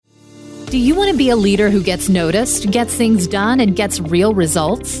Do you want to be a leader who gets noticed, gets things done, and gets real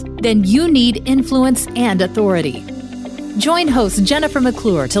results? Then you need influence and authority. Join host Jennifer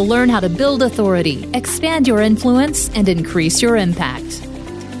McClure to learn how to build authority, expand your influence, and increase your impact.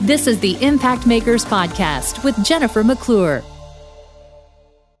 This is the Impact Makers Podcast with Jennifer McClure.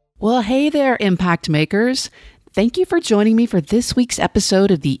 Well, hey there, Impact Makers. Thank you for joining me for this week's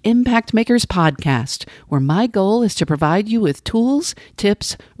episode of the Impact Makers Podcast, where my goal is to provide you with tools,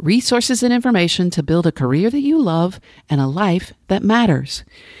 tips, resources, and information to build a career that you love and a life that matters.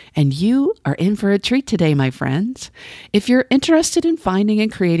 And you are in for a treat today, my friends. If you're interested in finding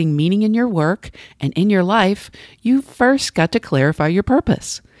and creating meaning in your work and in your life, you first got to clarify your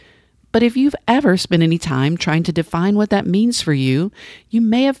purpose. But if you've ever spent any time trying to define what that means for you, you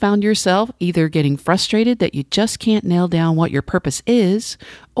may have found yourself either getting frustrated that you just can't nail down what your purpose is,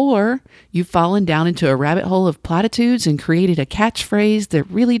 or you've fallen down into a rabbit hole of platitudes and created a catchphrase that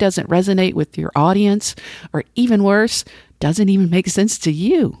really doesn't resonate with your audience, or even worse, doesn't even make sense to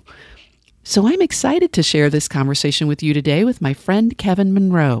you. So I'm excited to share this conversation with you today with my friend Kevin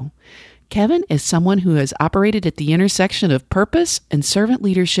Monroe. Kevin is someone who has operated at the intersection of purpose and servant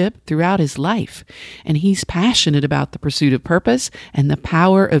leadership throughout his life, and he's passionate about the pursuit of purpose and the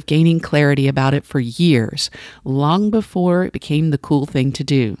power of gaining clarity about it for years, long before it became the cool thing to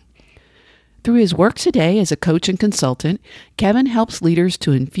do. Through his work today as a coach and consultant, Kevin helps leaders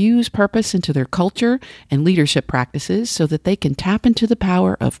to infuse purpose into their culture and leadership practices so that they can tap into the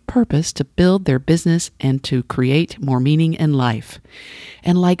power of purpose to build their business and to create more meaning in life.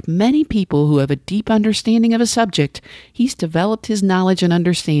 And like many people who have a deep understanding of a subject, he's developed his knowledge and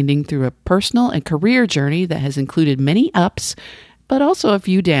understanding through a personal and career journey that has included many ups, but also a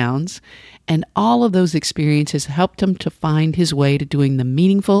few downs. And all of those experiences helped him to find his way to doing the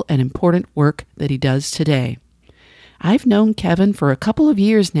meaningful and important work that he does today. I've known Kevin for a couple of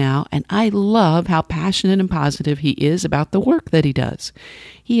years now, and I love how passionate and positive he is about the work that he does.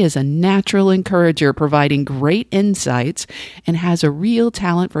 He is a natural encourager, providing great insights, and has a real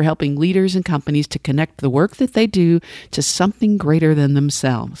talent for helping leaders and companies to connect the work that they do to something greater than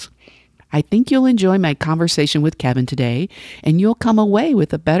themselves. I think you'll enjoy my conversation with Kevin today, and you'll come away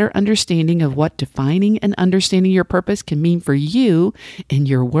with a better understanding of what defining and understanding your purpose can mean for you in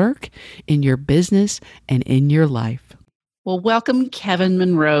your work, in your business, and in your life. Well, welcome, Kevin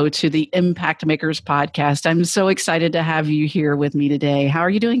Monroe, to the Impact Makers Podcast. I'm so excited to have you here with me today. How are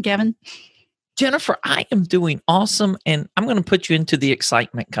you doing, Kevin? Jennifer, I am doing awesome, and I'm going to put you into the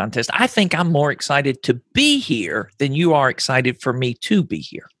excitement contest. I think I'm more excited to be here than you are excited for me to be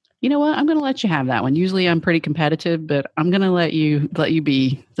here. You know what? I'm going to let you have that one. Usually I'm pretty competitive, but I'm going to let you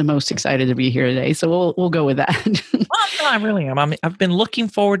be the most excited to be here today. So we'll go with that. Well, no, I really am. I've been looking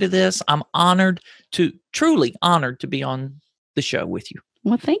forward to this. I'm truly honored to be on the show with you.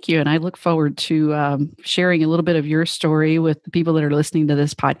 Well, thank you. And I look forward to sharing a little bit of your story with the people that are listening to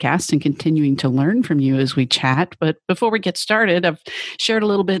this podcast and continuing to learn from you as we chat. But before we get started, I've shared a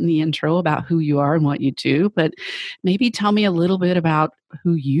little bit in the intro about who you are and what you do, but maybe tell me a little bit about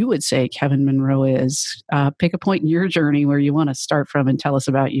who you would say Kevin Monroe is. Pick a point in your journey where you want to start from and tell us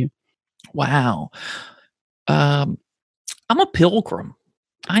about you. Wow. I'm a pilgrim.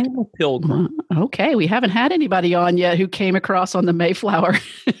 I am a pilgrim. Okay. We haven't had anybody on yet who came across on the Mayflower.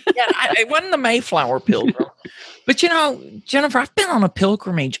 Yeah, I wasn't the Mayflower pilgrim. But, Jennifer, I've been on a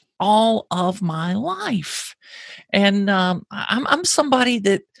pilgrimage all of my life. And I'm somebody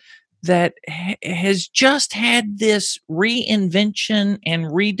that has just had this reinvention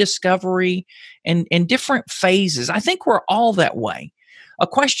and rediscovery and different phases. I think we're all that way. A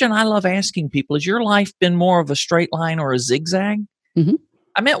question I love asking people, has your life been more of a straight line or a zigzag? Mm-hmm.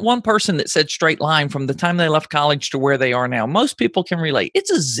 I met one person that said straight line from the time they left college to where they are now. Most people can relate. It's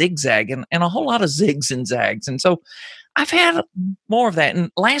a zigzag and a whole lot of zigs and zags. And so I've had more of that.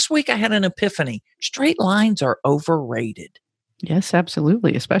 And last week I had an epiphany. Straight lines are overrated. Yes,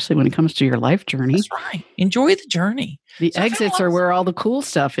 absolutely. Especially when it comes to your life journey. That's right. Enjoy the journey. The exits are where all the cool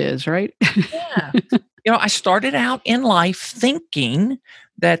stuff is, right? Yeah. I started out in life thinking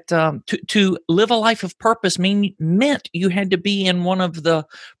that to live a life of purpose meant you had to be in one of the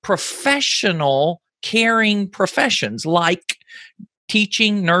professional caring professions like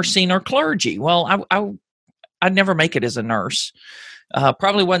teaching, nursing, or clergy. Well, I'd never make it as a nurse.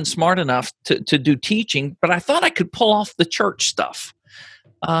 Probably wasn't smart enough to do teaching, but I thought I could pull off the church stuff.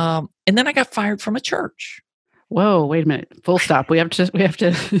 And then I got fired from a church. Whoa, wait a minute. Full stop. We have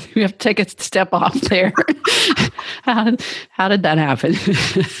to take a step off there. How did that happen?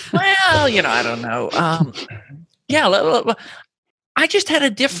 Well, I don't know. I just had a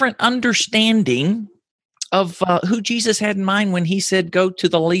different understanding of who Jesus had in mind when he said, go to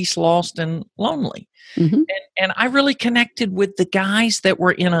the least lost and lonely. Mm-hmm. And I really connected with the guys that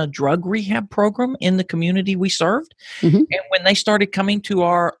were in a drug rehab program in the community we served. Mm-hmm. And when they started coming to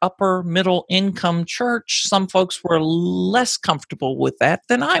our upper middle income church, some folks were less comfortable with that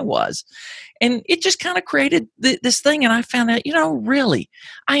than I was. And it just kind of created this thing. And I found out, really,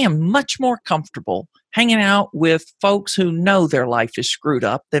 I am much more comfortable hanging out with folks who know their life is screwed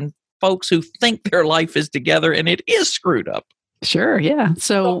up than folks who think their life is together and it is screwed up. Sure. Yeah.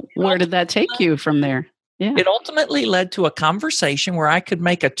 So where did that take you from there? Yeah. It ultimately led to a conversation where I could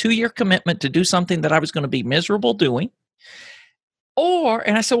make a 2-year commitment to do something that I was going to be miserable doing.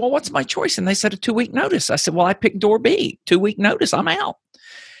 And I said, well, what's my choice? And they said a 2-week notice. I said, well, I picked door B, 2-week notice. I'm out.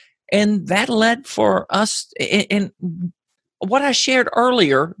 And that led for us. And what I shared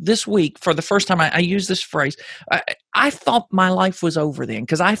earlier this week, for the first time I used this phrase, I thought my life was over then,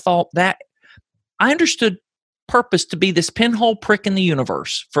 because I thought that I understood purpose to be this pinhole prick in the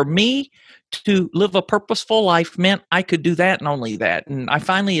universe. For me to live a purposeful life meant I could do that and only that. And I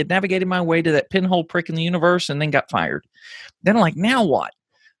finally had navigated my way to that pinhole prick in the universe and then got fired. Then I'm like, now what?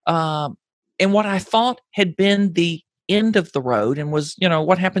 And what I thought had been the end of the road and was,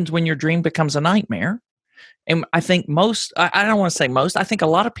 what happens when your dream becomes a nightmare. And I think I don't want to say most, I think a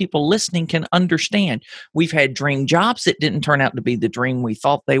lot of people listening can understand. We've had dream jobs that didn't turn out to be the dream we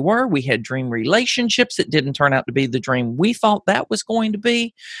thought they were. We had dream relationships that didn't turn out to be the dream we thought that was going to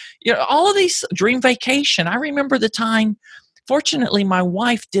be. All of these, dream vacation. I remember the time, fortunately, my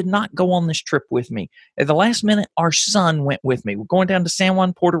wife did not go on this trip with me. At the last minute, our son went with me. We're going down to San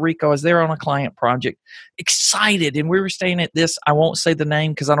Juan, Puerto Rico. I was there on a client project, excited. And we were staying at this, I won't say the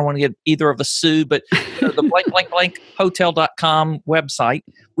name because I don't want to get either of us sued, but the blank hotel.com website.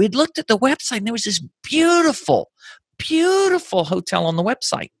 We'd looked at the website and there was this beautiful, beautiful hotel on the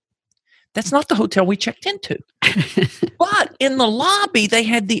website. That's not the hotel we checked into. But in the lobby, they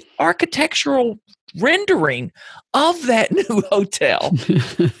had the architectural rendering of that new hotel.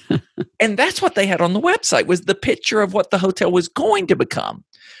 And that's what they had on the website, was the picture of what the hotel was going to become.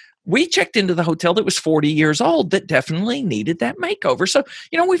 We checked into the hotel that was 40 years old that definitely needed that makeover. So,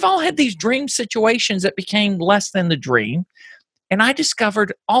 we've all had these dream situations that became less than the dream. And I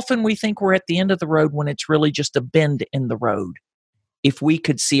discovered often we think we're at the end of the road when it's really just a bend in the road. If we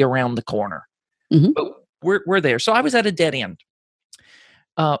could see around the corner, but we're there. So I was at a dead end.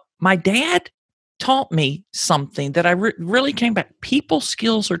 My dad taught me something that I really came back. People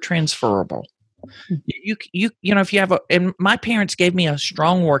skills are transferable. If you have and my parents gave me a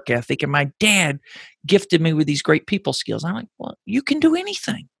strong work ethic, and my dad gifted me with these great people skills. I'm like, well, you can do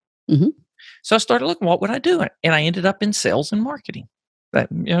anything. Mm-hmm. So I started looking, what would I do? And I ended up in sales and marketing.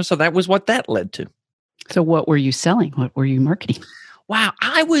 So that was what that led to. So what were you selling? What were you marketing? Wow.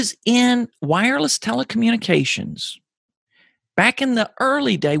 I was in wireless telecommunications back in the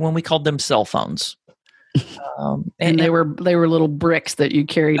early day when we called them cell phones. And they were little bricks that you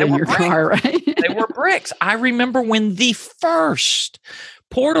carried in your car, right? They were bricks. I remember when the first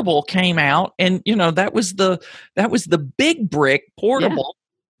portable came out, and that was the big brick portable.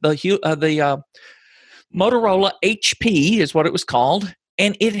 Yeah. The Motorola HP is what it was called,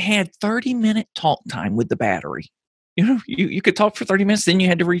 and it had 30-minute talk time with the battery. You could talk for 30 minutes, then you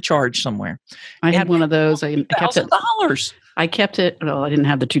had to recharge somewhere. I had one of those. I kept it. $1,000. I kept it. Well, I didn't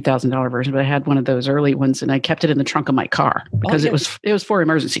have the $2,000 version, but I had one of those early ones, and I kept it in the trunk of my car because it was for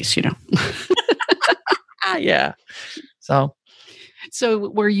emergencies. Yeah. So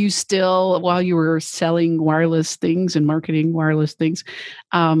were you still, while you were selling wireless things and marketing wireless things,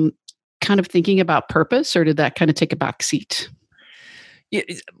 kind of thinking about purpose, or did that kind of take a back seat? Yeah.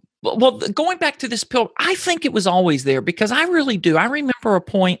 Well, going back to this pill, I think it was always there, because I really do. I remember a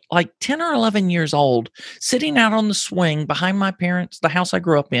point like 10 or 11 years old, sitting out on the swing behind my parents, the house I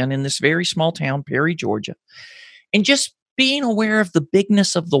grew up in this very small town, Perry, Georgia, and just being aware of the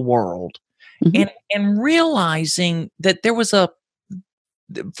bigness of the world, and realizing that there was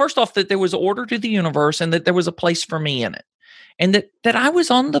first off, that there was order to the universe and that there was a place for me in it, and that I was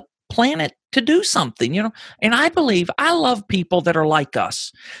on the planet to do something, and I love people that are like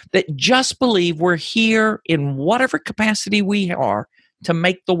us, that just believe we're here in whatever capacity we are to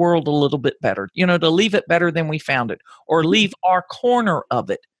make the world a little bit better, to leave it better than we found it, or leave our corner of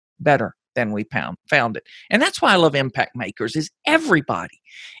it better than we found it. And that's why I love Impact Makers, is everybody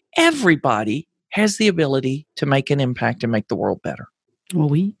has the ability to make an impact and make the world better. Well,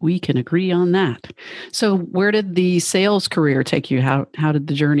 we can agree on that. So where did the sales career take you? How did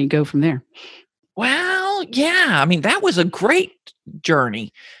the journey go from there? Well, yeah, that was a great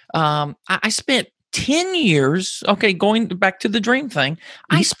journey. I spent 10 years, okay, going back to the dream thing,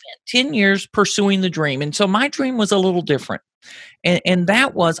 I spent 10 years pursuing the dream. And so my dream was a little different. And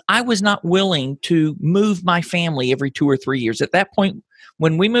that was, I was not willing to move my family every 2 or 3 years. At that point,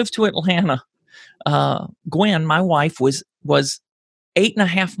 when we moved to Atlanta, Gwen, my wife, was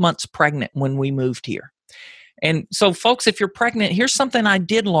 8.5 months pregnant when we moved here. And so, folks, if you're pregnant, here's something I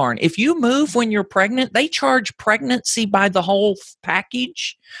did learn. If you move when you're pregnant, they charge pregnancy by the whole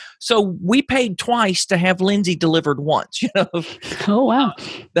package. So we paid twice to have Lindsay delivered once. Oh, wow.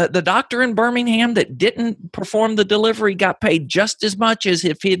 The doctor in Birmingham that didn't perform the delivery got paid just as much as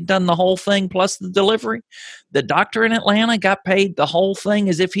if he had done the whole thing plus the delivery. The doctor in Atlanta got paid the whole thing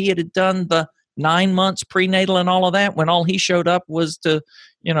as if he had done the 9 months prenatal and all of that, when all he showed up was to,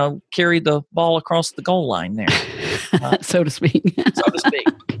 carry the ball across the goal line there. So to speak.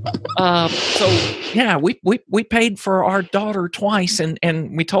 We paid for our daughter twice,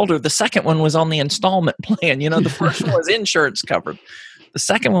 and we told her the second one was on the installment plan. The first one was insurance covered. The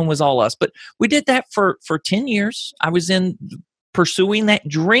second one was all us. But we did that for 10 years. I was in pursuing that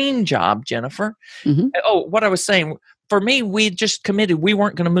dream job, Jennifer. Mm-hmm. Oh, what I was saying, for me, we had just committed. We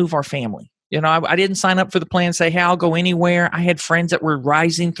weren't going to move our family. I didn't sign up for the plan and say, hey, I'll go anywhere. I had friends that were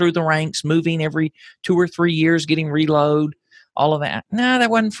rising through the ranks, moving every 2 or 3 years, getting reload, all of that. No, that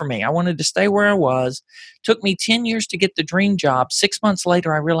wasn't for me. I wanted to stay where I was. Took me 10 years to get the dream job. 6 months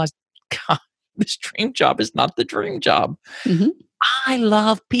later, I realized, God, this dream job is not the dream job. Mm-hmm. I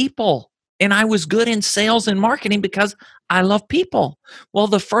love people. And I was good in sales and marketing because I love people. Well,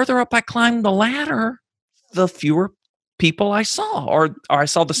 the further up I climbed the ladder, the fewer people I saw, or I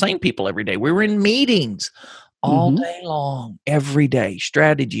saw the same people every day. We were in meetings all day long, every day,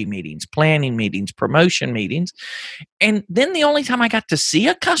 strategy meetings, planning meetings, promotion meetings. And then the only time I got to see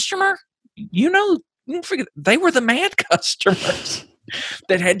a customer, they were the mad customers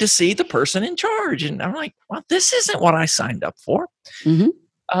that had to see the person in charge. And I'm like, well, this isn't what I signed up for.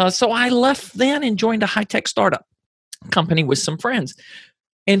 Mm-hmm. So I left then and joined a high-tech startup company with some friends.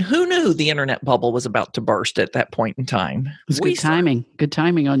 And who knew the internet bubble was about to burst at that point in time? It was good timing. Good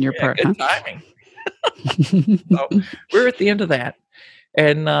timing on your part. Good timing. So we're at the end of that.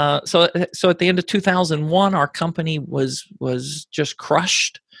 And so at the end of 2001, our company was just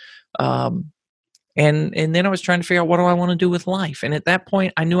crushed. And then I was trying to figure out, what do I want to do with life? And at that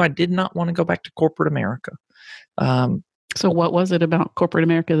point, I knew I did not want to go back to corporate America. So what was it about corporate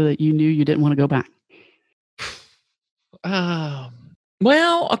America that you knew you didn't want to go back?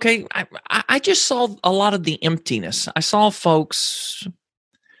 Well, okay, I just saw a lot of the emptiness. I saw folks.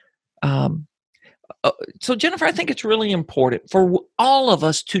 So, Jennifer, I think it's really important for all of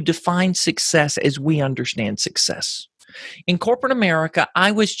us to define success as we understand success. In corporate America,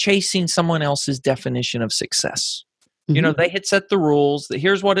 I was chasing someone else's definition of success. Mm-hmm. They had set the rules that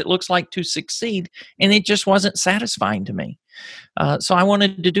here's what it looks like to succeed, and it just wasn't satisfying to me. So I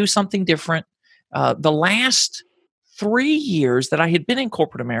wanted to do something different. The last 3 years that I had been in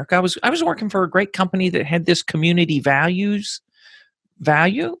corporate America, I was working for a great company that had this community value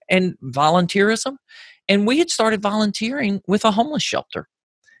and volunteerism. And we had started volunteering with a homeless shelter.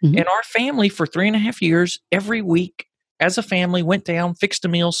 Mm-hmm. And our family for 3.5 years, every week as a family, went down, fixed a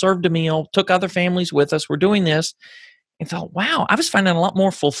meal, served a meal, took other families with us. We're doing this. And thought, wow, I was finding a lot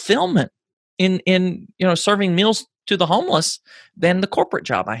more fulfillment in serving meals to the homeless than the corporate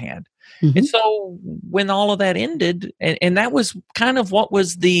job I had. Mm-hmm. And so when all of that ended, and that was kind of what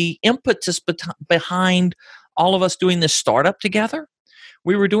was the impetus behind all of us doing this startup together.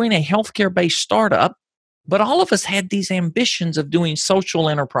 We were doing a healthcare-based startup, but all of us had these ambitions of doing social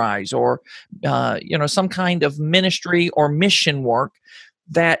enterprise or, some kind of ministry or mission work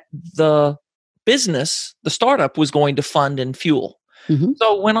that the business, the startup, was going to fund and fuel. Mm-hmm.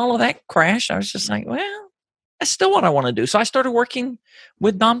 So when all of that crashed, I was just like, well, that's still what I want to do. So I started working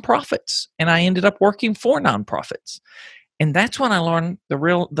with nonprofits, and I ended up working for nonprofits. And that's when I learned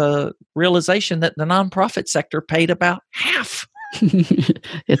the realization that the nonprofit sector paid about half.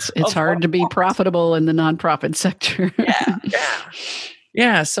 It's hard to be profitable in the nonprofit sector.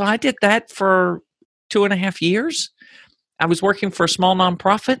 Yeah. So I did that for 2.5 years. I was working for a small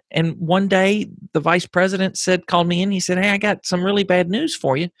nonprofit, and one day the vice president called me in. He said, hey, I got some really bad news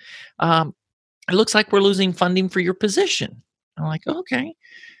for you. It looks like we're losing funding for your position. I'm like, okay.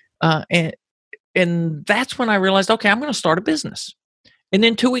 And that's when I realized, okay, I'm going to start a business. And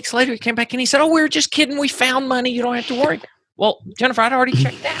then 2 weeks later, he came back and he said, oh, we were just kidding. We found money. You don't have to worry. Well, Jennifer, I'd already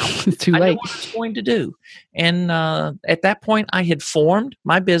checked out. It's too late. I knew what I was going to do. And at that point, I had formed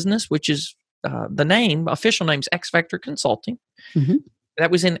my business, which is the official name is X Factor Consulting. Mm-hmm.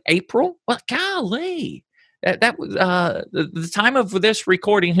 That was in April. Well, golly. That was the time of this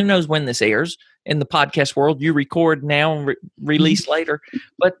recording. Who knows when this airs in the podcast world? You record now and release later.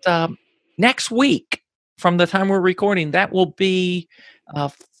 But next week, from the time we're recording, that will be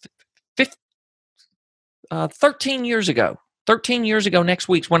 13 years ago. 13 years ago next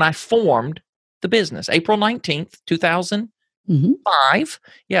week's when I formed the business. April 19th, 2005,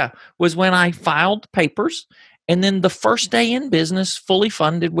 was when I filed papers. And then the first day in business, fully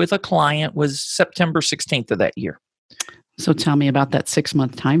funded with a client, was September 16th of that year. So tell me about that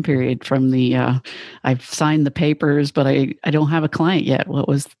 6-month time period from the, I've signed the papers, but I don't have a client yet.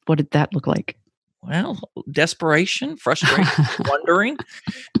 What did that look like? Well, desperation, frustration, wondering.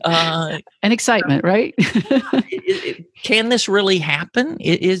 And excitement, right? Can this really happen?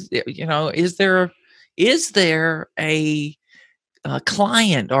 Is there a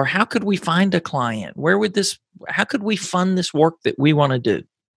client, or how could we find a client? How could we fund this work that we want to do?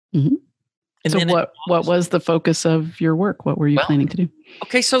 Mm-hmm. And so what was the focus of your work? What were you planning to do?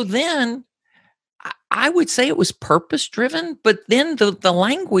 Okay. So then I would say it was purpose driven, but then the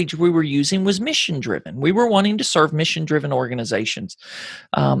language we were using was mission driven. We were wanting to serve mission driven organizations.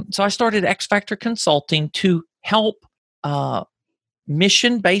 So I started X Factor Consulting to help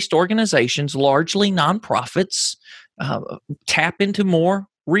mission based organizations, largely nonprofits, tap into more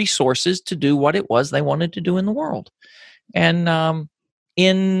resources to do what it was they wanted to do in the world. And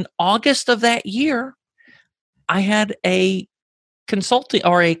in August of that year, I had a consulting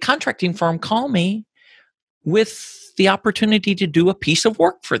or a contracting firm call me with the opportunity to do a piece of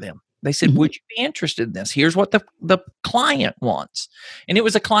work for them. They said, would you be interested in this? Here's what the client wants. And it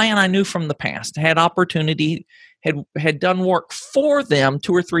was a client I knew from the past, had opportunity, had done work for them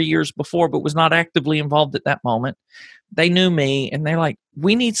 2 or 3 years before, but was not actively involved at that moment. They knew me, and they're like,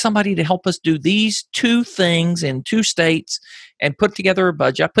 we need somebody to help us do these 2 things in 2 states and put together a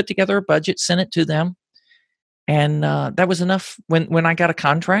budget. I put together a budget, sent it to them. And that was enough. When I got a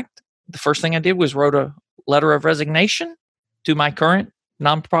contract, the first thing I did was wrote a letter of resignation to my current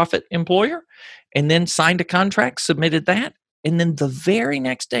nonprofit employer, and then signed a contract, submitted that. And then the very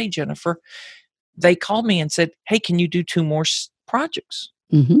next day, Jennifer, they called me and said, hey, can you do 2 more projects?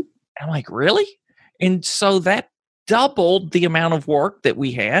 Mm-hmm. I'm like, really? And so that doubled the amount of work that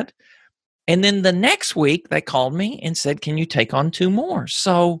we had. And then the next week, they called me and said, can you take on 2 more?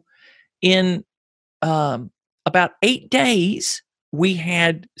 So in about 8 days, we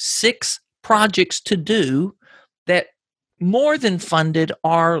had 6 projects to do that more than funded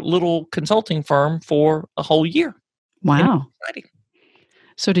our little consulting firm for a whole year. Wow.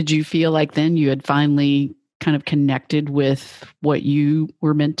 So did you feel like then you had finally kind of connected with what you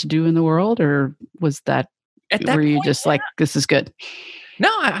were meant to do in the world, or was that, were you just like, this is good? No,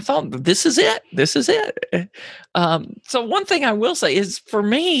 I thought this is it. This is it. So one thing I will say is, for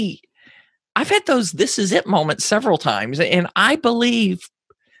me, I've had those "this is it" moments several times, and I believe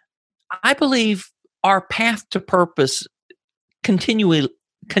our path to purpose continually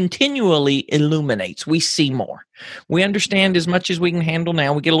illuminates. We see more. We understand as much as we can handle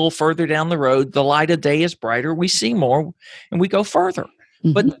now. We get a little further down the road. The light of day is brighter. We see more, and we go further.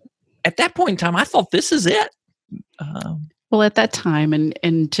 Mm-hmm. But at that point in time, I thought, this is it. Well, at that time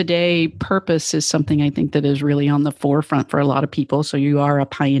and today, purpose is something I think that is really on the forefront for a lot of people. So you are a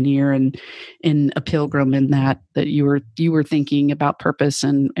pioneer and a pilgrim in that you were thinking about purpose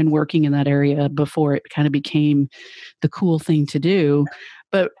and working in that area before it kind of became the cool thing to do.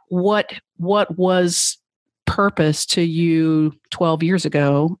 But what was purpose to you 12 years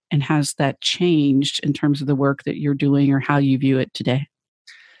ago, and has that changed in terms of the work that you're doing or how you view it today?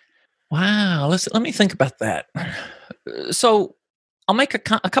 Wow. Let me think about that. So I'll make a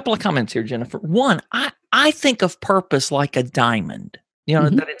couple of comments here, Jennifer. One, I think of purpose like a diamond,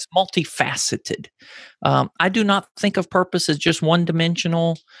 that it's multifaceted. I do not think of purpose as just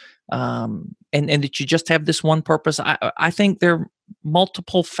one-dimensional, and that you just have this one purpose. I think there are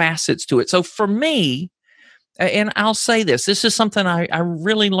multiple facets to it. So for me, and I'll say this is something I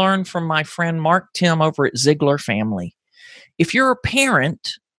really learned from my friend Mark Tim over at Ziegler Family. If you're a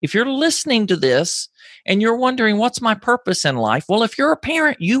parent, if you're listening to this and you're wondering, what's my purpose in life? Well, if you're a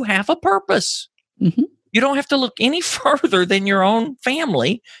parent, you have a purpose. Mm-hmm. You don't have to look any further than your own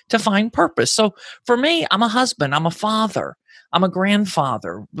family to find purpose. So for me, I'm a husband, I'm a father, I'm a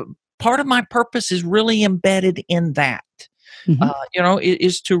grandfather. Part of my purpose is really embedded in that. Mm-hmm. It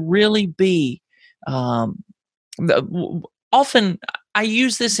is to really be, often I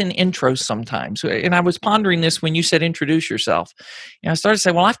use this in intros sometimes, and I was pondering this when you said introduce yourself. I started to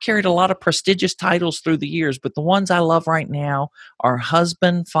say, well, I've carried a lot of prestigious titles through the years, but the ones I love right now are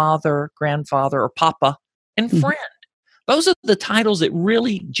husband, father, grandfather, or papa, and friend. Those are the titles that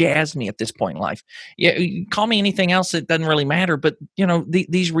really jazz me at this point in life. Yeah, you call me anything else, it doesn't really matter. But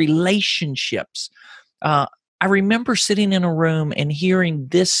these relationships. I remember sitting in a room and hearing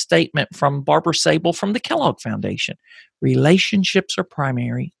this statement from Barbara Sable from the Kellogg Foundation: relationships are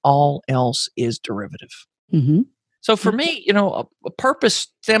primary, all else is derivative. Mm-hmm. So for me, a purpose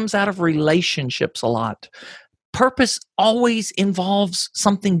stems out of relationships a lot. Purpose always involves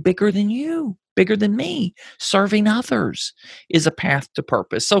something bigger than you, bigger than me. Serving others is a path to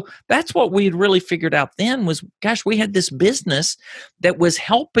purpose. So that's what we had really figured out then was, gosh, we had this business that was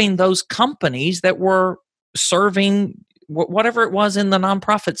helping those companies that were serving whatever it was in the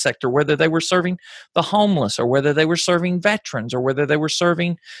nonprofit sector, whether they were serving the homeless or whether they were serving veterans or whether they were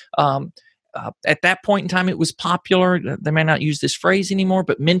serving at that point in time, it was popular. They may not use this phrase anymore,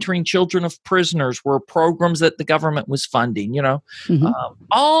 but mentoring children of prisoners were programs that the government was funding, Mm-hmm.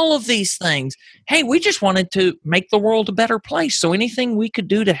 all of these things. Hey, we just wanted to make the world a better place. So anything we could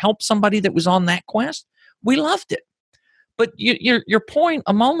do to help somebody that was on that quest, we loved it. But your point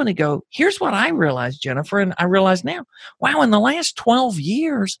a moment ago, here's what I realized, Jennifer, and I realize now, wow, in the last 12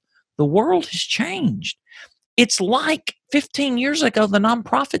 years, the world has changed. It's like 15 years ago, the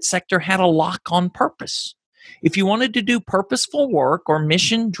nonprofit sector had a lock on purpose. If you wanted to do purposeful work or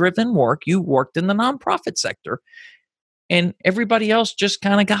mission-driven work, you worked in the nonprofit sector, and everybody else just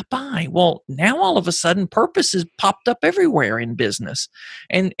kind of got by. Well, now all of a sudden, purpose has popped up everywhere in business.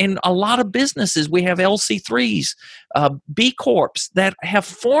 And a lot of businesses, we have LC3s, B Corps that have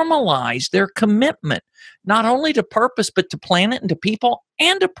formalized their commitment, not only to purpose, but to planet and to people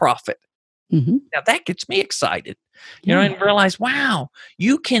and to profit. Mm-hmm. Now that gets me excited, and realize, wow,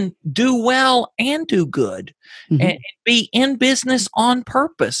 you can do well and do good, Mm-hmm. and be in business on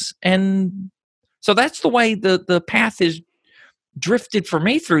purpose. And so that's the way the path is drifted for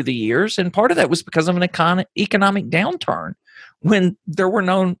me through the years. And part of that was because of an economic downturn when there were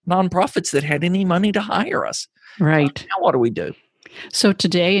no nonprofits that had any money to hire us. Right. Now what do we do? So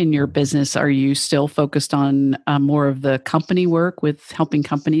today in your business, are you still focused on more of the company work with helping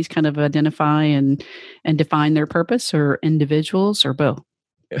companies kind of identify and define their purpose, or individuals, or both?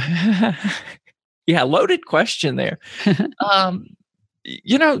 Yeah, loaded question there.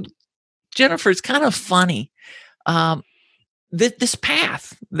 Jennifer, it's kind of funny. This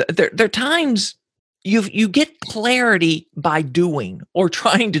path, there are times you get clarity by doing or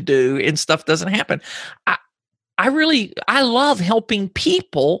trying to do, and stuff doesn't happen. I love helping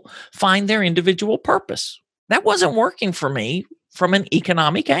people find their individual purpose. That wasn't working for me from an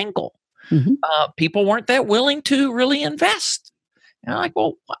economic angle. Mm-hmm. People weren't that willing to really invest. And I'm like,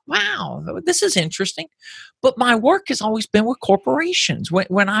 well, wow, this is interesting. But my work has always been with corporations.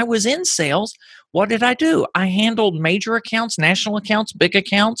 When I was in sales, what did I do? I handled major accounts, national accounts, big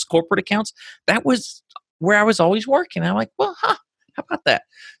accounts, corporate accounts. That was where I was always working. I'm like, well, how about that?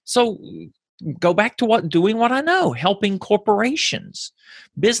 So go back to doing what I know, helping corporations,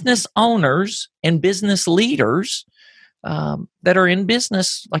 business owners, and business leaders that are in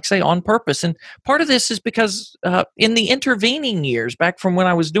business, like say, on purpose. And part of this is because in the intervening years, back from when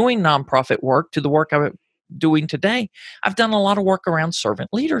I was doing nonprofit work to the work I'm doing today, I've done a lot of work around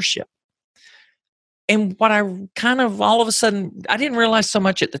servant leadership. And what I kind of all of a sudden, I didn't realize so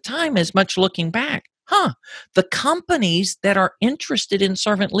much at the time, as much looking back. The companies that are interested in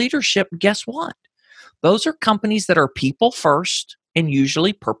servant leadership, guess what? Those are companies that are people first and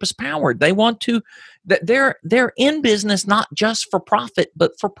usually purpose powered. They want to, they're in business not just for profit,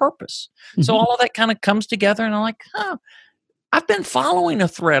 but for purpose. Mm-hmm. So all of that kind of comes together, and I'm like, I've been following a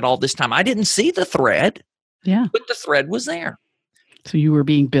thread all this time. I didn't see the thread, but the thread was there. So you were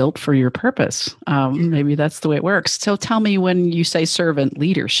being built for your purpose. Maybe that's the way it works. So tell me, when you say servant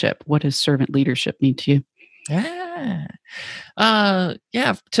leadership, what does servant leadership mean to you?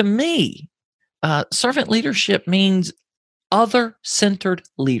 To me, servant leadership means other-centered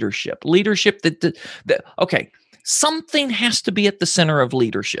leadership. Leadership that something has to be at the center of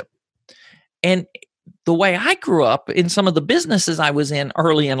leadership. And the way I grew up in some of the businesses I was in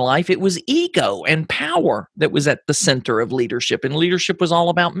early in life, it was ego and power that was at the center of leadership, and leadership was all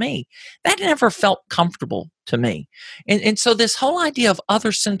about me. That never felt comfortable to me. And so this whole idea of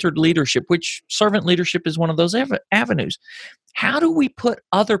other-centered leadership, which servant leadership is one of those avenues, how do we put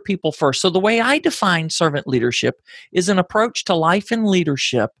other people first? So the way I define servant leadership is an approach to life and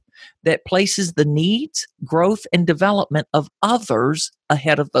leadership that places the needs, growth, and development of others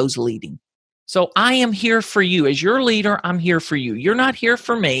ahead of those leading. So I am here for you. As your leader, I'm here for you. You're not here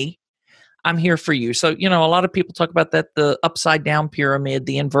for me. I'm here for you. So, a lot of people talk about that, the upside down pyramid,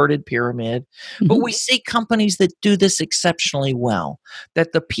 the inverted pyramid, but Mhm. we see companies that do this exceptionally well,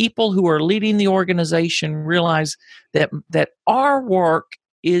 that the people who are leading the organization realize that our work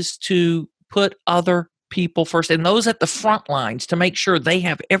is to put other people first and those at the front lines to make sure they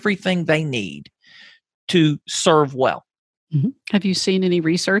have everything they need to serve well. Mhm. Have you seen any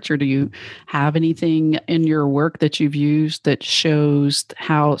research or do you have anything in your work that you've used that shows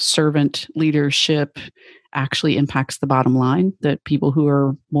how servant leadership actually impacts the bottom line? That people who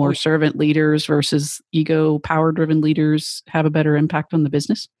are more Oh, servant leaders versus ego power driven leaders have a better impact on the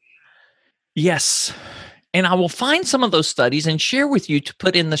business? yes. And I will find some of those studies and share with you to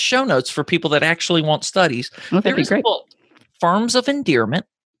put in the show notes for people that actually want studies. Oh, that'd There be is a great. book, Firms of Endearment.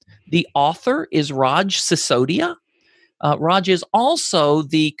 The author is Raj Sisodia. Raj is also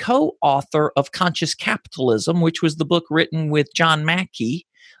the co-author of Conscious Capitalism, which was the book written with John Mackey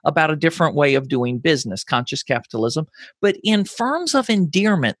about a different way of doing business, conscious capitalism. But in Firms of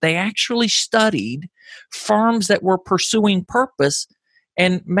Endearment, they actually studied firms that were pursuing purpose.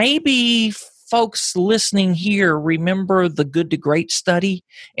 And maybe folks listening here remember the Good to Great study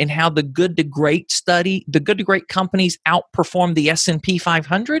and how the Good to Great companies outperformed the S&P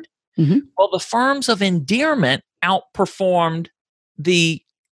 500. Mhm. Well, the Firms of Endearment outperformed the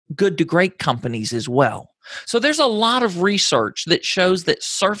Good to Great companies as well. So there's a lot of research that shows that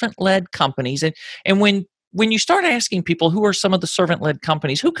servant-led companies, and when you start asking people who are some of the servant-led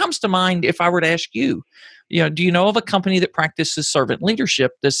companies, who comes to mind if I were to ask you? Do you know of a company that practices servant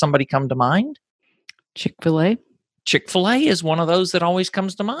leadership? Does somebody come to mind? Chick-fil-A? Chick-fil-A is one of those that always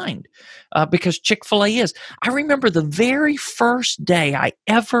comes to mind because Chick-fil-A is. I remember the very first day I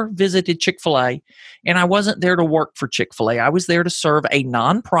ever visited Chick-fil-A, and I wasn't there to work for Chick-fil-A. I was there to serve a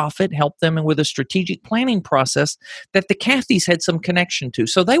nonprofit, help them with a strategic planning process that the Cathys had some connection to.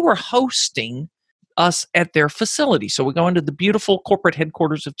 So they were hosting us at their facility. So we go into the beautiful corporate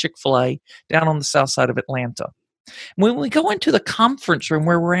headquarters of Chick-fil-A down on the south side of Atlanta. When we go into the conference room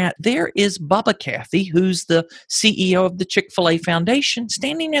where we're at, there is Bubba Cathy, who's the CEO of the Chick-fil-A Foundation,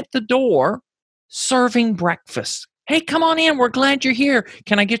 standing at the door serving breakfast. Hey, come on in. We're glad you're here.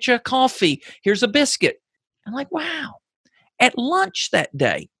 Can I get you a coffee? Here's a biscuit. I'm like, wow. At lunch that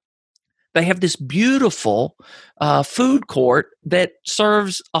day, they have this beautiful food court that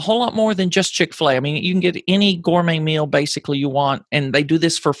serves a whole lot more than just Chick-fil-A. I mean, you can get any gourmet meal basically you want, and they do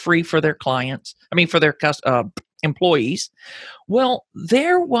this for free for their clients. I mean, for their employees. Well,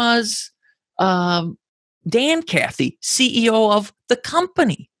 there was Dan Cathy, CEO of the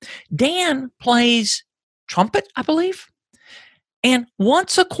company. Dan plays trumpet, I believe. And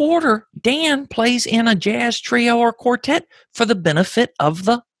once a quarter, Dan plays in a jazz trio or quartet for the benefit of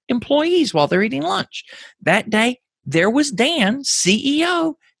the employees while they're eating lunch. That day, there was Dan,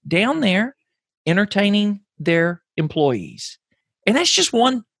 CEO, down there entertaining their employees. And that's just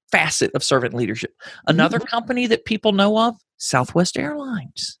one facet of servant leadership. Another company that people know of, Southwest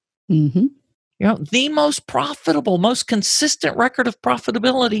Airlines. Mm-hmm. The most profitable, most consistent record of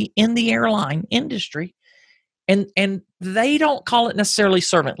profitability in the airline industry. And they don't call it necessarily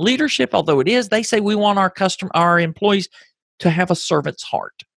servant leadership, although it is. They say we want our employees to have a servant's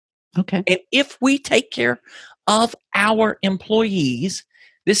heart. Okay. And if we take care of our employees,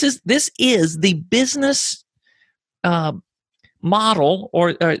 this is the business model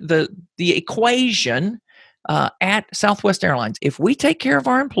or the equation at Southwest Airlines. If we take care of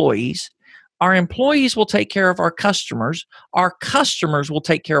our employees will take care of our customers will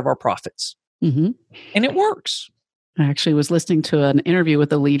take care of our profits. Mm-hmm. And it works. I actually was listening to an interview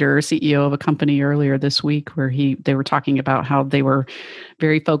with a leader, CEO of a company earlier this week, where they were talking about how they were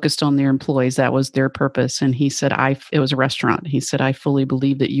very focused on their employees. That was their purpose. And he said, it was a restaurant. He said, I fully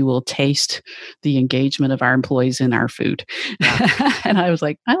believe that you will taste the engagement of our employees in our food. And I was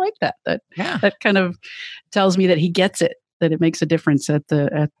like, I like that. That kind of tells me that he gets it, that it makes a difference at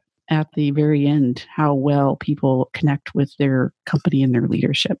the very end, how well people connect with their company and their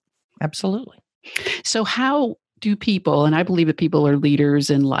leadership. Absolutely. So how do people, and I believe that people are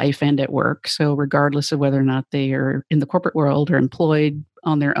leaders in life and at work, so regardless of whether or not they are in the corporate world or employed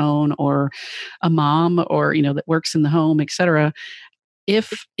on their own or a mom or, that works in the home, et cetera,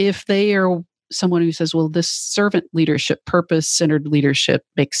 if they are someone who says, well, this servant leadership, purpose-centered leadership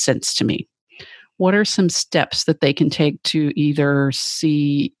makes sense to me, what are some steps that they can take to either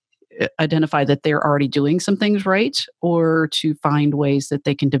identify that they're already doing some things right, or to find ways that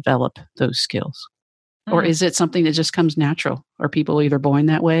they can develop those skills? Or is it something that just comes natural? Are people either born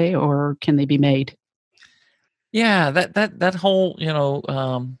that way, or can they be made? Yeah, that whole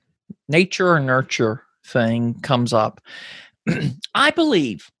nature or nurture thing comes up. I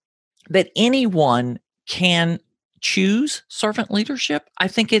believe that anyone can choose servant leadership. I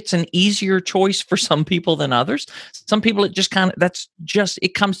think it's an easier choice for some people than others. Some people,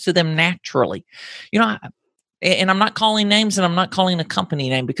 it comes to them naturally. And I'm not calling names, and I'm not calling a company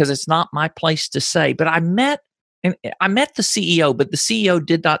name because it's not my place to say, but I met the CEO, but the CEO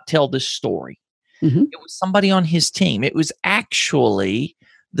did not tell this story. Mm-hmm. It was somebody on his team. It was actually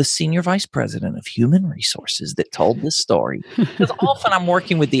the senior vice president of human resources that told this story. Because often I'm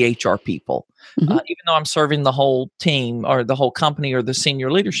working with the HR people, Mm-hmm. even though I'm serving the whole team or the whole company or the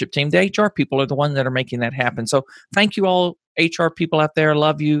senior leadership team, the HR people are the ones that are making that happen. So thank you all, HR people out there.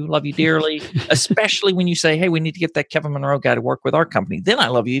 Love you dearly, especially when you say, hey, we need to get that Kevin Monroe guy to work with our company. Then I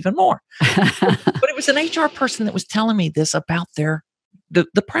love you even more. But it was an HR person that was telling me this about the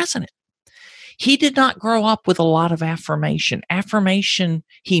president. He did not grow up with a lot of affirmation. Affirmation,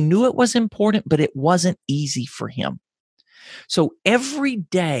 he knew it was important, but it wasn't easy for him. So every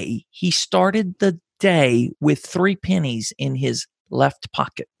day he started the day with 3 pennies in his left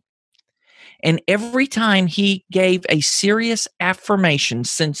pocket. And every time he gave a serious affirmation,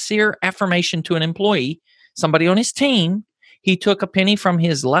 sincere affirmation to an employee, somebody on his team, he took a penny from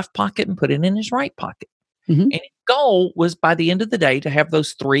his left pocket and put it in his right pocket. Mm-hmm. And his goal was by the end of the day to have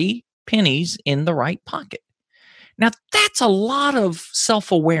those 3 pennies in the right pocket. Now, that's a lot of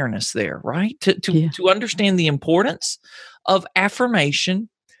self-awareness there, right? To understand the importance of affirmation,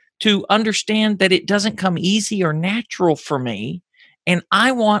 to understand that it doesn't come easy or natural for me, and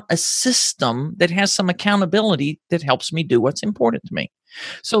I want a system that has some accountability that helps me do what's important to me.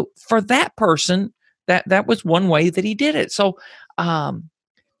 So for that person, that was one way that he did it. So,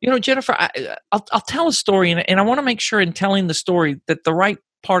 Jennifer, I'll tell a story, and I want to make sure in telling the story that the right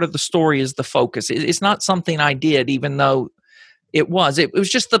part of the story is the focus. It's not something I did, even though it was. It was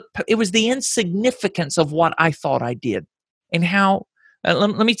just the insignificance of what I thought I did, and how.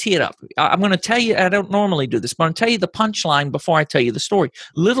 Let me tee it up. I'm going to tell you. I don't normally do this, but I'm going to tell you the punchline before I tell you the story.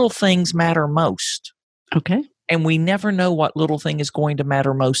 Little things matter most. Okay. And we never know what little thing is going to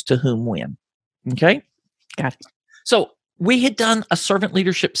matter most to whom when. Okay. Got it. So we had done a servant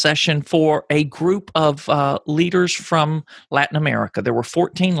leadership session for a group of leaders from Latin America. There were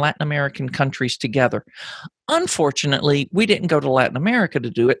 14 Latin American countries together. Unfortunately, we didn't go to Latin America to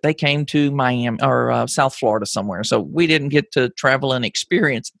do it. They came to Miami or South Florida somewhere. So we didn't get to travel and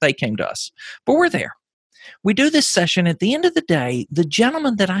experience. They came to us. But we're there. We do this session. At the end of the day, the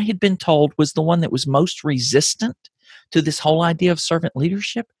gentleman that I had been told was the one that was most resistant to this whole idea of servant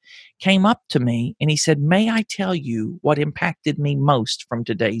leadership came up to me and he said, may I tell you what impacted me most from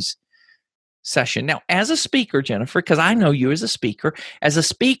today's session? Now, as a speaker, Jennifer, because I know you as a speaker,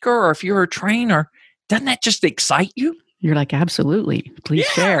 or if you're a trainer, doesn't that just excite you? You're like, absolutely. Please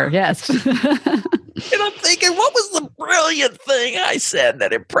share. Yes. And I'm thinking, what was the brilliant thing I said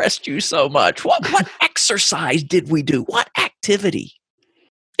that impressed you so much? What exercise did we do? What activity?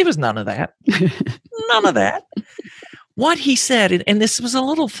 It was none of that. None of that. What he said, and this was a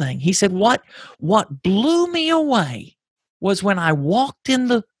little thing, he said, what blew me away was when I walked in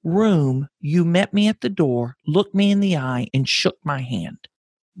the room, you met me at the door, looked me in the eye, and shook my hand.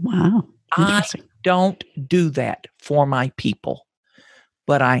 Wow. I don't do that for my people,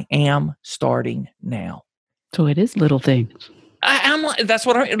 but I am starting now. So it is little things. I'm like, that's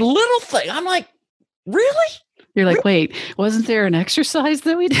what little thing. I'm like, really? You're like, wait, wasn't there an exercise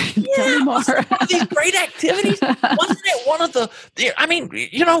that we did? Yeah, Tell me more. wasn't one of these great activities? Wasn't it one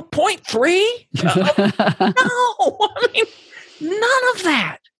of point 3? No, none of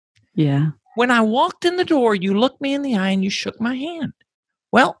that. Yeah. When I walked in the door, you looked me in the eye and you shook my hand.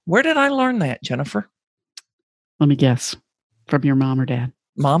 Well, where did I learn that, Jennifer? Let me guess. From your mom or dad?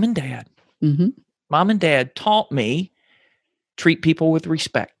 Mom and dad. Mm-hmm. Mom and dad taught me treat people with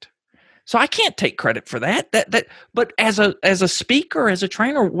respect. So I can't take credit for that. But as a speaker, as a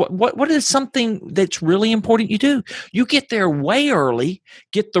trainer, what is something that's really important you do? You get there way early,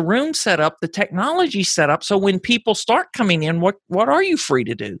 get the room set up, the technology set up, so when people start coming in, what are you free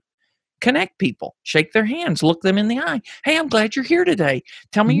to do? Connect people, shake their hands, look them in the eye. Hey, I'm glad you're here today.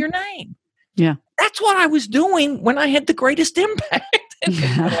 Tell me your name. Yeah. That's what I was doing when I had the greatest impact.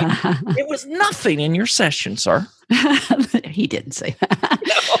 It was nothing in your session, sir. He didn't say that.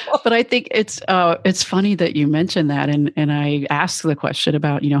 No. But I think it's funny that you mentioned that, and I asked the question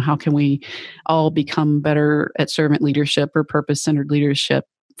about, how can we all become better at servant leadership or purpose-centered leadership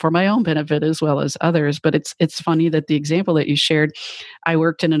for my own benefit as well as others. But it's funny that the example that you shared, I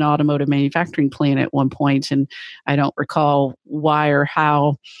worked in an automotive manufacturing plant at one point, and I don't recall why or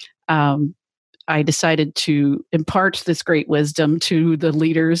how. I decided to impart this great wisdom to the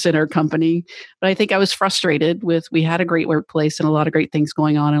leaders in our company. But I think I was frustrated we had a great workplace and a lot of great things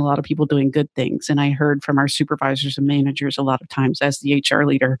going on and a lot of people doing good things. And I heard from our supervisors and managers a lot of times as the HR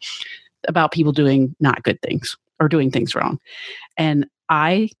leader about people doing not good things or doing things wrong. And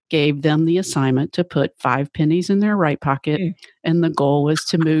I gave them the assignment to put 5 pennies in their right pocket. And the goal was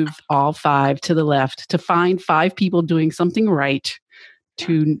to move all 5 to the left, to find 5 people doing something right,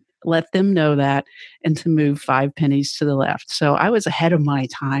 to let them know that, and to move 5 pennies to the left. So I was ahead of my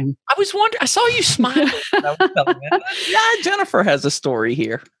time. I was wondering, I saw you smiling. Yeah, Jennifer has a story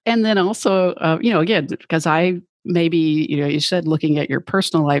here. And then also, again, because maybe, you said looking at your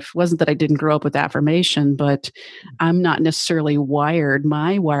personal life, wasn't that I didn't grow up with affirmation, but I'm not necessarily wired.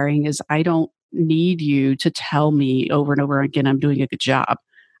 My wiring is I don't need you to tell me over and over again, I'm doing a good job.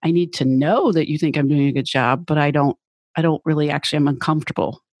 I need to know that you think I'm doing a good job, but I don't really actually, I'm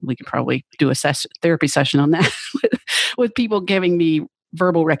uncomfortable. We could probably do a therapy session on that with people giving me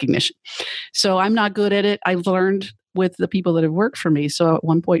verbal recognition. So I'm not good at it. I've learned with the people that have worked for me. So at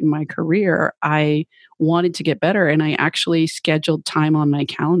one point in my career, I wanted to get better, and I actually scheduled time on my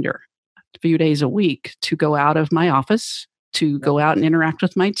calendar a few days a week to go out of my office, to go out and interact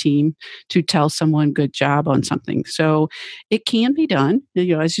with my team, to tell someone good job on something. So it can be done.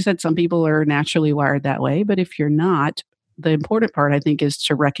 As you said, some people are naturally wired that way, but if you're not, the important part, I think, is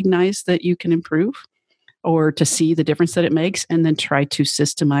to recognize that you can improve or to see the difference that it makes, and then try to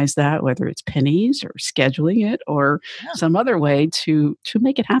systemize that, whether it's pennies or scheduling it or some other way to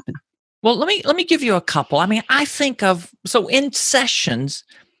make it happen. Well, let me give you a couple. I mean, I think so in sessions,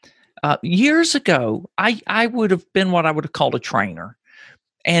 years ago, I would have been what I would have called a trainer.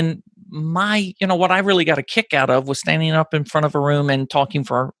 And what I really got a kick out of was standing up in front of a room and talking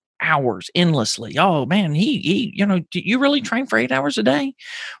for hours endlessly. Oh man, he do you really train for 8 hours a day?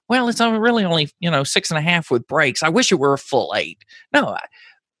 Well, it's really only 6.5 with breaks. I wish it were a full 8. No,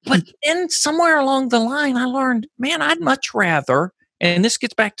 but then somewhere along the line, I learned, man, I'd much rather. And this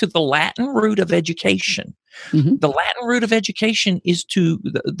gets back to the Latin root of education. Mm-hmm. The Latin root of education is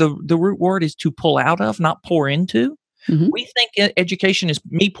the root word is to pull out of, not pour into. Mm-hmm. We think education is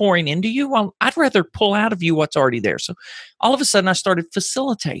me pouring into you. Well, I'd rather pull out of you what's already there. So all of a sudden I started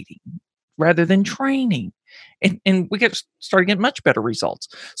facilitating rather than training. And we started getting much better results.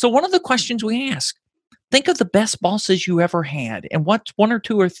 So one of the questions we ask, think of the best bosses you ever had and what's one,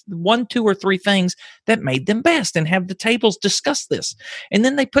 two, or three things that made them best, and have the tables discuss this. And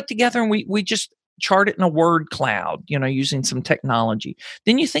then they put together and we just chart it in a word cloud, using some technology.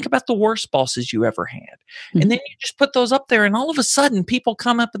 Then you think about the worst bosses you ever had. Mm-hmm. And then you just put those up there, and all of a sudden people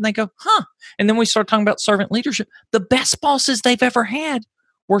come up and they go, huh. And then we start talking about servant leadership. The best bosses they've ever had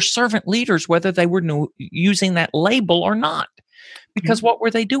were servant leaders, whether they were using that label or not. Because mm-hmm. what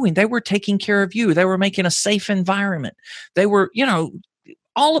were they doing? They were taking care of you. They were making a safe environment. They were,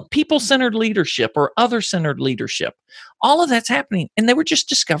 all of people-centered leadership or other-centered leadership. All of that's happening. And they were just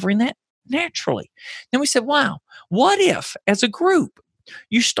discovering that naturally. Then we said, wow, what if as a group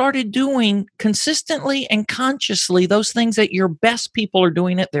you started doing consistently and consciously those things that your best people are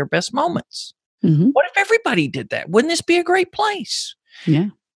doing at their best moments? Mm-hmm. What if everybody did that? Wouldn't this be a great place? Yeah.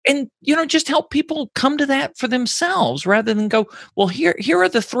 And, just help people come to that for themselves rather than go, well, here are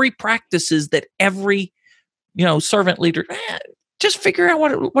the 3 practices that every, servant leader, just figure out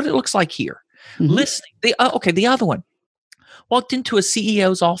what it looks like here. Mm-hmm. Listening. The other one. Walked into a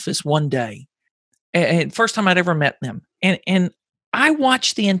CEO's office one day, and first time I'd ever met them. And I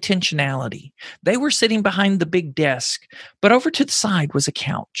watched the intentionality. They were sitting behind the big desk, but over to the side was a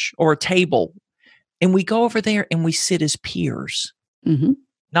couch or a table. And we go over there and we sit as peers. Mm-hmm.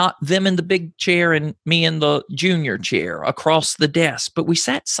 Not them in the big chair and me in the junior chair across the desk, but we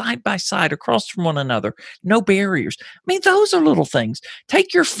sat side by side across from one another. No barriers. I mean, those are little things.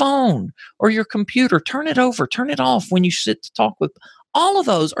 Take your phone or your computer, turn it over, turn it off when you sit to talk with. All of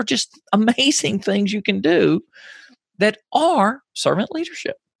those are just amazing things you can do that are servant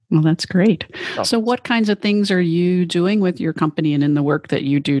leadership. Well, that's great. So what kinds of things are you doing with your company and in the work that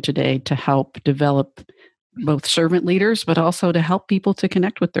you do today to help develop both servant leaders, but also to help people to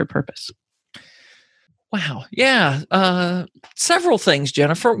connect with their purpose? Wow. Yeah. Several things,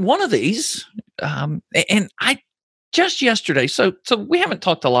 Jennifer. One of these, and I just yesterday, so we haven't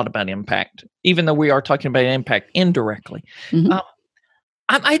talked a lot about impact, even though we are talking about impact indirectly. Mm-hmm.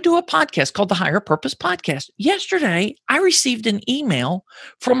 I do a podcast called the Higher Purpose Podcast. Yesterday, I received an email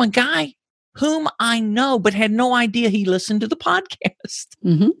from a guy whom I know, but had no idea he listened to the podcast.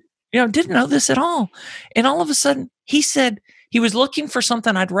 Mm-hmm. Didn't know this at all. And all of a sudden, he said he was looking for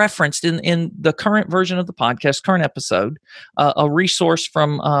something I'd referenced in the current version of the podcast, current episode, a resource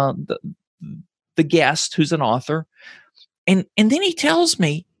from the guest who's an author. And then he tells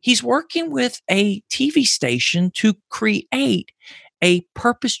me he's working with a TV station to create a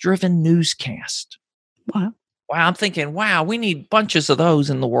purpose-driven newscast. Wow. Wow, I'm thinking, wow, we need bunches of those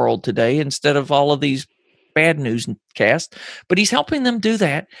in the world today instead of all of these bad newscasts. But he's helping them do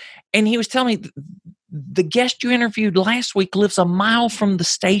that. And he was telling me the guest you interviewed last week lives a mile from the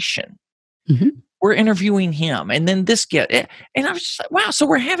station. Mm-hmm. We're interviewing him. And then this guest. And I was just like, wow, so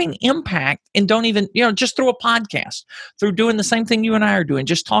we're having impact and don't even, just through a podcast, through doing the same thing you and I are doing,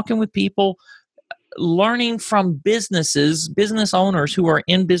 just talking with people, learning from business owners who are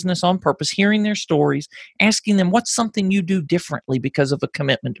in business on purpose, hearing their stories, asking them what's something you do differently because of a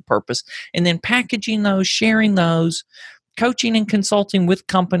commitment to purpose, and then packaging those, sharing those, coaching and consulting with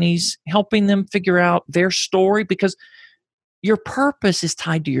companies, helping them figure out their story, because your purpose is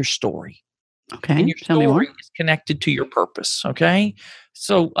tied to your story. Okay. And your story is connected to your purpose. Okay.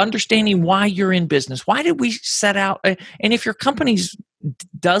 So understanding why you're in business. Why did we set out? And if your company's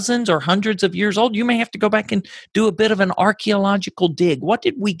dozens or hundreds of years old, you may have to go back and do a bit of an archaeological dig. What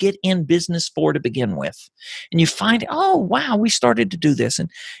did we get in business for to begin with? And you find, oh, wow, we started to do this. And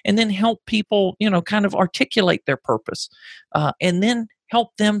then help people, kind of articulate their purpose. And then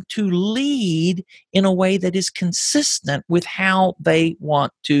help them to lead in a way that is consistent with how they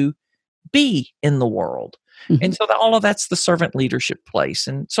want to be in the world. Mm-hmm. And so all of that's the servant leadership place.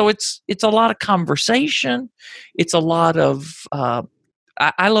 And so it's a lot of conversation. It's a lot of,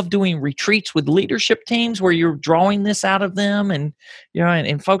 I love doing retreats with leadership teams where you're drawing this out of them, and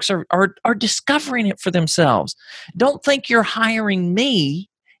and folks are discovering it for themselves. Don't think you're hiring me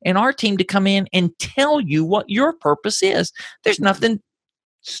and our team to come in and tell you what your purpose is. There's nothing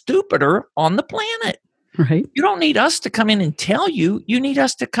stupider on the planet. Right. You don't need us to come in and tell you. You need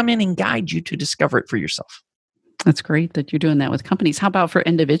us to come in and guide you to discover it for yourself. That's great that you're doing that with companies. How about for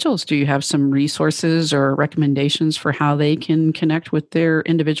individuals? Do you have some resources or recommendations for how they can connect with their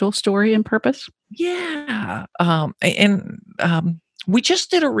individual story and purpose? Yeah. We just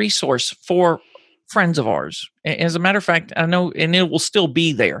did a resource for friends of ours. As a matter of fact, I know, and it will still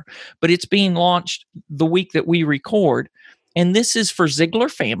be there, but it's being launched the week that we record. And this is for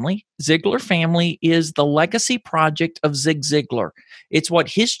Ziglar Family. Ziglar Family is the legacy project of Zig Ziglar. It's what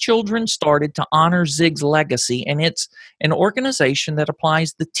his children started to honor Zig's legacy, and it's an organization that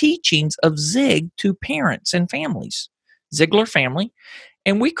applies the teachings of Zig to parents and families. Ziglar Family.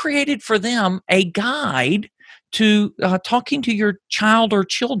 And we created for them a guide to talking to your child or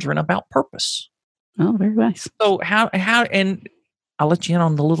children about purpose. Oh, very nice. So and I'll let you in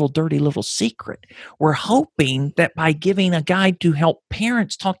on the dirty little secret. We're hoping that by giving a guide to help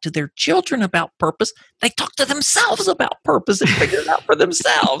parents talk to their children about purpose, they talk to themselves about purpose and figure it out for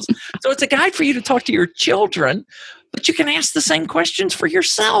themselves. So it's a guide for you to talk to your children, but you can ask the same questions for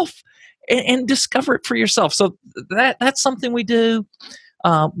yourself and discover it for yourself. So that's something we do.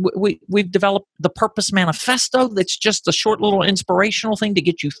 We've developed the Purpose Manifesto. That's just a short little inspirational thing to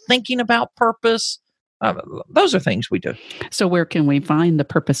get you thinking about purpose. Those are things we do. So where can we find the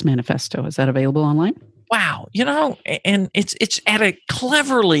Purpose Manifesto? Is that available online? Wow. And it's at a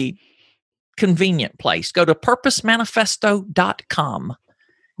cleverly convenient place. Go to purposemanifesto.com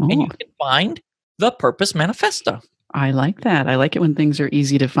and you can find the Purpose Manifesto. I like that. I like it when things are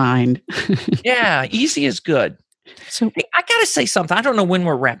easy to find. Yeah, easy is good. So hey, I got to say something. I don't know when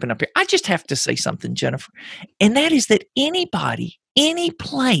we're wrapping up here. I just have to say something, Jennifer. And that is that anybody, any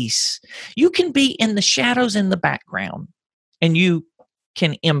place, you can be in the shadows in the background and you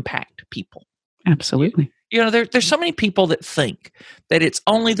can impact people. Absolutely. There's so many people that think that it's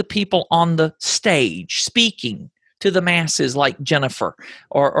only the people on the stage speaking to the masses like Jennifer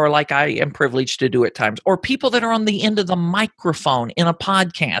or like I am privileged to do at times, or people that are on the end of the microphone in a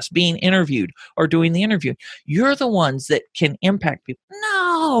podcast being interviewed or doing the interview. You're the ones that can impact people.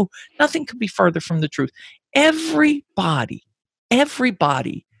 No, nothing could be further from the truth. Everybody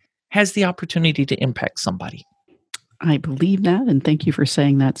has the opportunity to impact somebody. I believe that, and thank you for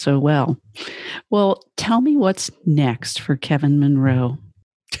saying that so well. Well, tell me what's next for Kevin Monroe.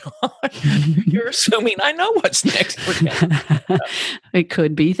 You're assuming I know what's next for Kevin. It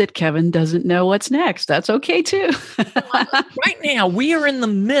could be that Kevin doesn't know what's next. That's okay too. Right now, we are in the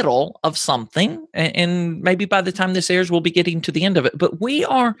middle of something, and maybe by the time this airs, we'll be getting to the end of it. But we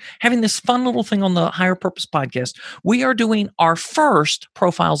are having this fun little thing on the Higher Purpose podcast. We are doing our first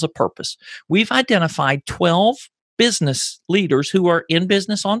Profiles of Purpose. We've identified 12 business leaders who are in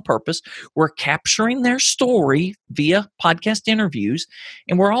business on purpose. We're capturing their story via podcast interviews,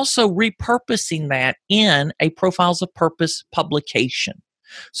 and we're also repurposing that in a Profiles of Purpose publication.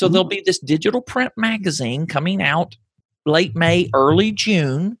 So there'll be this digital print magazine coming out late May, early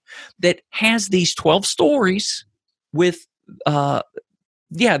June that has these 12 stories with the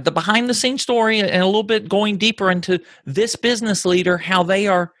behind the scenes story and a little bit going deeper into this business leader, how they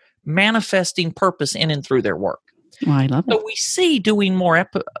are manifesting purpose in and through their work. Oh, I love it. So we see doing more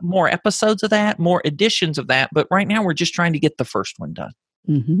episodes of that, more editions of that. But right now we're just trying to get the first one done.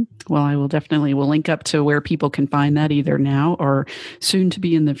 Mm-hmm. Well, I will definitely link up to where people can find that either now or soon to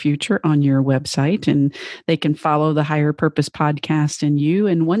be in the future on your website, and they can follow the Higher Purpose podcast and you.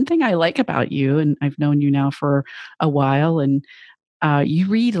 And one thing I like about you, and I've known you now for a while, and you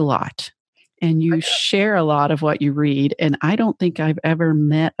read a lot and you share a lot of what you read. And I don't think I've ever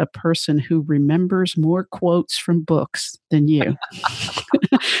met a person who remembers more quotes from books than you.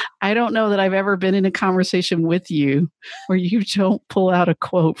 I don't know that I've ever been in a conversation with you where you don't pull out a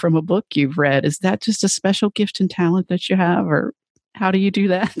quote from a book you've read. Is that just a special gift and talent that you have, or how do you do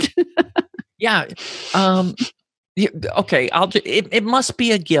that? Yeah. Okay. It must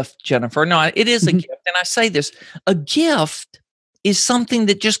be a gift, Jennifer. No, it is a gift. And I say this, a gift is something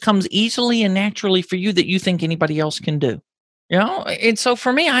that just comes easily and naturally for you that you think anybody else can do. You know? And so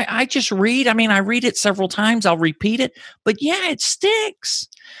for me, I just read. I mean, I read it several times. I'll repeat it. But yeah, it sticks.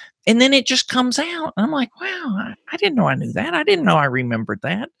 And then it just comes out. And I'm like, wow, I didn't know I knew that. I didn't know I remembered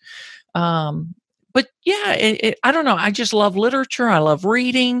that. But yeah, I don't know. I just love literature. I love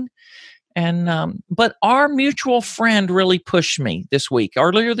reading. And but our mutual friend really pushed me this week.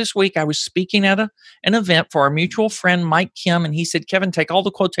 Earlier this week, I was speaking at an event for our mutual friend, Mike Kim, and he said, Kevin, take all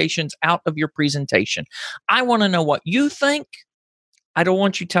the quotations out of your presentation. I want to know what you think. I don't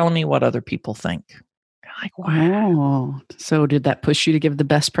want you telling me what other people think. I'm like, wow. Oh, so did that push you to give the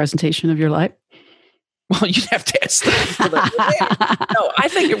best presentation of your life? Well, you'd have to ask them for that. No, I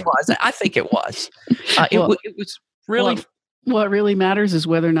think it was. It was really... What really matters is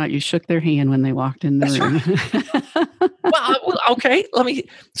whether or not you shook their hand when they walked in the room. Right. Well, okay.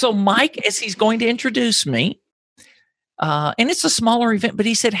 So Mike, as he's going to introduce me, and it's a smaller event, but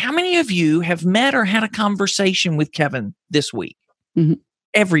he said, how many of you have met or had a conversation with Kevin this week? Mm-hmm.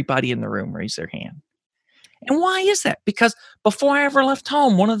 Everybody in the room raised their hand. And why is that? Because before I ever left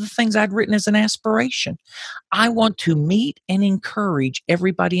home, one of the things I'd written as an aspiration, I want to meet and encourage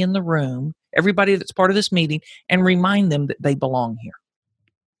everybody in the room, everybody that's part of this meeting, and remind them that they belong here.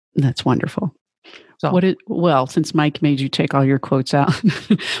 That's wonderful. So, since Mike made you take all your quotes out,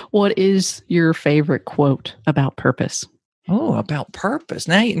 what is your favorite quote about purpose? Oh, about purpose.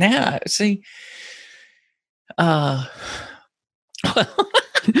 Now, see,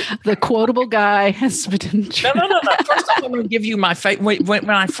 the quotable guy has been... No. First off, I'm going to give you my favorite. When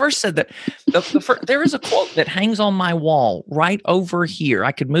I first said that, there is a quote that hangs on my wall right over here.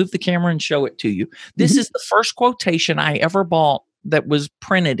 I could move the camera and show it to you. This is the first quotation I ever bought that was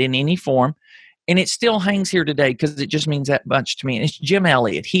printed in any form, and it still hangs here today because it just means that much to me. And it's Jim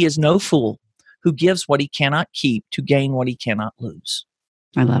Elliot. He is no fool who gives what he cannot keep to gain what he cannot lose.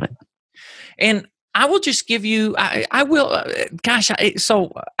 I love it. And I will just give you, I will,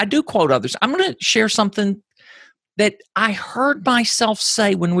 so I do quote others. I'm going to share something that I heard myself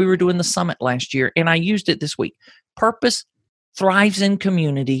say when we were doing the summit last year, and I used it this week. Purpose thrives in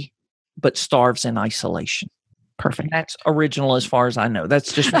community, but starves in isolation. Perfect. And that's original as far as I know.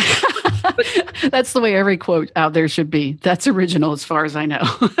 That's just... That's the way every quote out there should be. That's original as far as I know.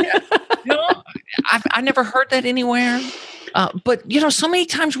 Yeah. I never heard that anywhere. But, so many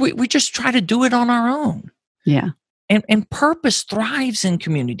times we just try to do it on our own. Yeah. And purpose thrives in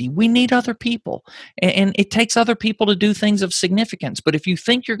community. We need other people. And it takes other people to do things of significance. But if you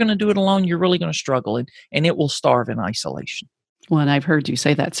think you're going to do it alone, you're really going to struggle. And it will starve in isolation. Well, and I've heard you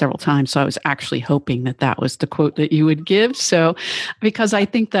say that several times. So I was actually hoping that was the quote that you would give. So, because I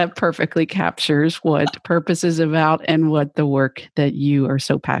think that perfectly captures what purpose is about and what the work that you are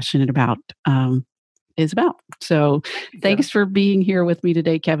so passionate about is about. So thanks for being here with me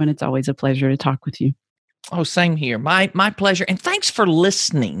today, Kevin. It's always a pleasure to talk with you. Oh, same here. My pleasure. And thanks for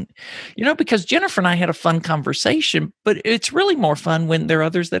listening. Because Jennifer and I had a fun conversation, but it's really more fun when there are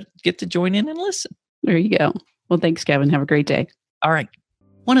others that get to join in and listen. There you go. Well, thanks, Kevin. Have a great day. All right.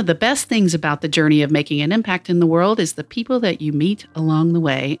 One of the best things about the journey of making an impact in the world is the people that you meet along the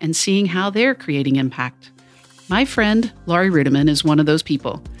way and seeing how they're creating impact. My friend, Laurie Rudiman, is one of those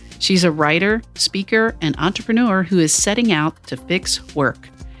people. She's a writer, speaker, and entrepreneur who is setting out to fix work.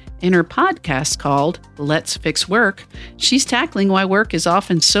 In her podcast called Let's Fix Work, she's tackling why work is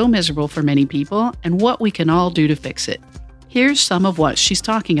often so miserable for many people and what we can all do to fix it. Here's some of what she's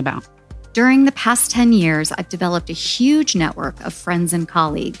talking about. During the past 10 years, I've developed a huge network of friends and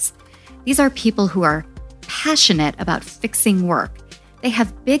colleagues. These are people who are passionate about fixing work. They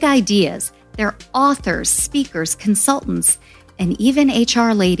have big ideas They're authors, speakers, consultants, and even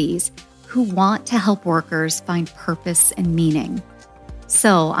HR ladies who want to help workers find purpose and meaning.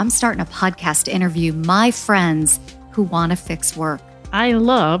 So I'm starting a podcast to interview my friends who want to fix work. I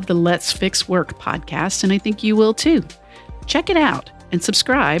love the Let's Fix Work podcast, and I think you will too. Check it out and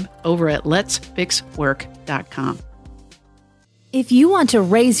subscribe over at letsfixwork.com. If you want to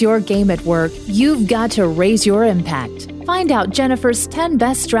raise your game at work, you've got to raise your impact. Find out Jennifer's 10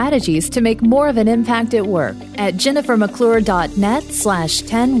 best strategies to make more of an impact at work at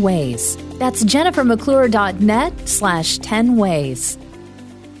jennifermcclure.net/10 ways. That's jennifermcclure.net/10 ways.